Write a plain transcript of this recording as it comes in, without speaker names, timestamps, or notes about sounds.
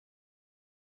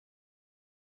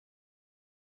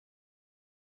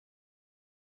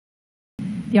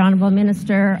The Honourable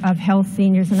Minister of Health,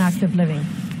 Seniors and Active Living.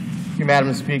 Thank you,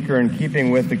 Madam Speaker. In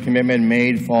keeping with the commitment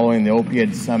made following the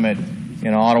Opiate Summit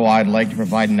in Ottawa, I'd like to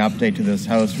provide an update to this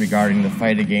House regarding the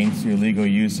fight against the illegal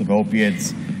use of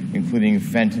opiates, including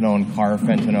fentanyl and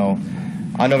carfentanil.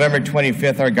 On November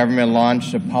 25th, our government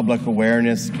launched a public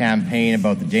awareness campaign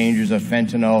about the dangers of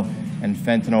fentanyl and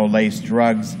fentanyl-laced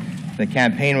drugs. The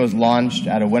campaign was launched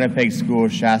at a Winnipeg school,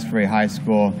 Shaftesbury High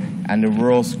School, and the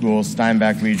rural school,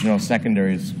 Steinbach Regional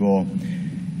Secondary School.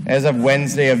 As of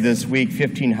Wednesday of this week,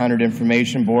 1,500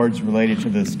 information boards related to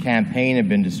this campaign have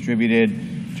been distributed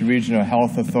to regional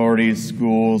health authorities,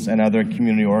 schools, and other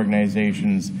community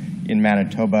organizations in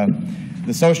Manitoba.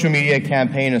 The social media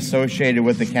campaign associated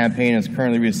with the campaign has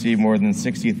currently received more than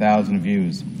 60,000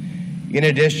 views. In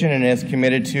addition, and as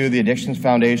committed to, the Addictions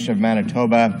Foundation of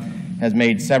Manitoba has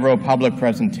made several public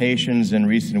presentations in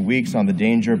recent weeks on the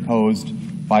danger posed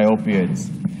by opiates.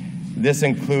 This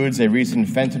includes a recent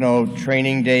fentanyl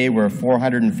training day where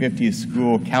 450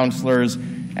 school counselors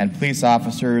and police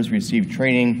officers received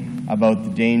training about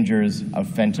the dangers of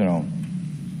fentanyl.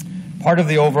 Part of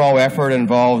the overall effort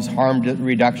involves harm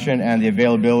reduction and the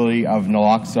availability of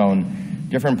naloxone.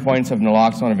 Different points of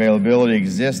naloxone availability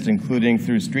exist, including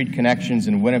through street connections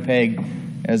in Winnipeg.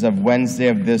 As of Wednesday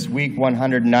of this week,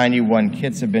 191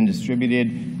 kits have been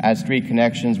distributed at street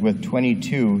connections, with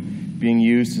 22 being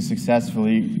used to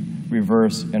successfully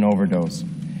reverse an overdose.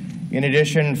 In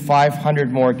addition,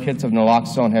 500 more kits of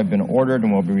naloxone have been ordered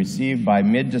and will be received by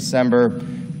mid-December,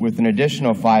 with an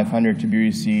additional 500 to be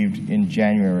received in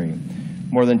January.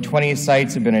 More than 20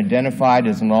 sites have been identified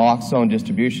as naloxone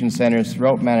distribution centers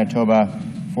throughout Manitoba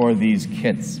for these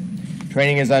kits.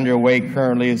 Training is underway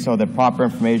currently so that proper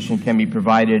information can be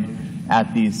provided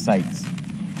at these sites.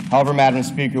 However, Madam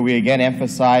Speaker, we again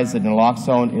emphasize that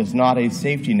naloxone is not a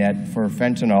safety net for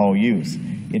fentanyl use.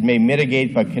 It may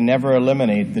mitigate but can never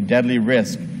eliminate the deadly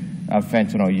risk of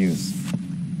fentanyl use.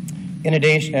 In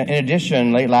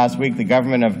addition, late last week, the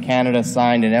Government of Canada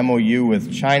signed an MOU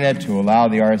with China to allow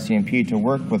the RCMP to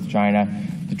work with China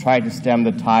to try to stem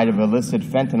the tide of illicit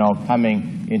fentanyl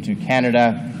coming into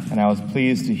Canada. And I was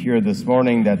pleased to hear this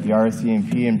morning that the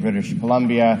RCMP in British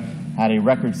Columbia had a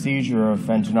record seizure of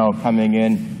fentanyl coming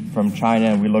in from China,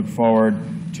 and we look forward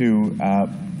to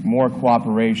more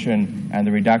cooperation and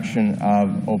the reduction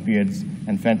of opiates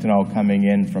and fentanyl coming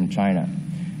in from China.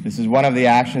 This is one of the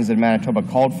actions that Manitoba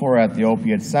called for at the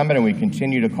Opiate Summit, and we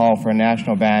continue to call for a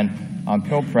national ban on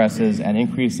pill presses and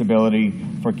increased ability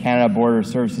for Canada Border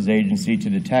Services Agency to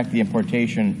detect the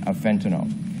importation of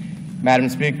fentanyl. Madam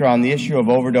Speaker, on the issue of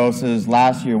overdoses,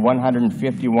 last year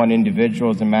 151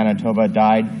 individuals in Manitoba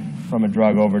died from a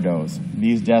drug overdose.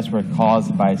 These deaths were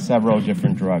caused by several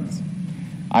different drugs.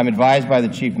 I'm advised by the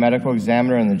Chief Medical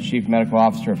Examiner and the Chief Medical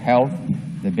Officer of Health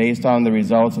that based on the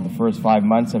results of the first 5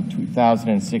 months of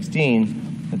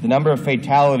 2016, that the number of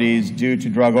fatalities due to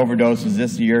drug overdoses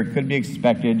this year could be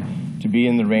expected to be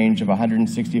in the range of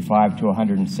 165 to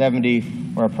 170,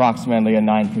 or approximately a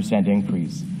 9%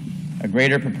 increase. A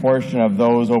greater proportion of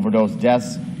those overdose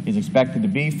deaths is expected to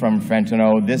be from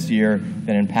fentanyl this year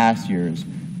than in past years.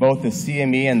 Both the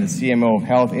CME and the CMO of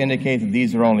Health indicate that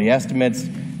these are only estimates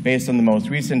based on the most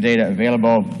recent data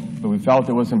available, but we felt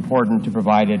it was important to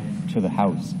provide it to the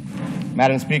House.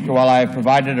 Madam Speaker, while I have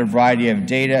provided a variety of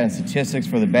data and statistics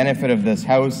for the benefit of this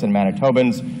House and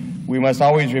Manitobans, we must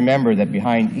always remember that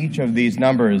behind each of these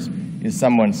numbers is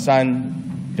someone's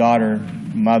son, daughter,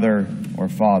 mother, or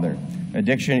father.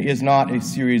 Addiction is not a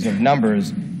series of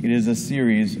numbers, it is a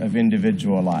series of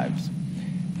individual lives.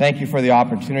 Thank you for the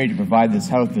opportunity to provide this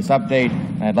House this update,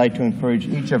 and I'd like to encourage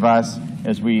each of us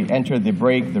as we enter the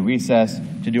break, the recess,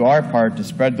 to do our part to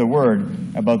spread the word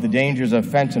about the dangers of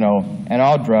fentanyl and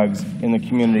all drugs in the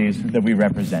communities that we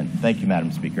represent. Thank you,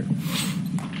 Madam Speaker.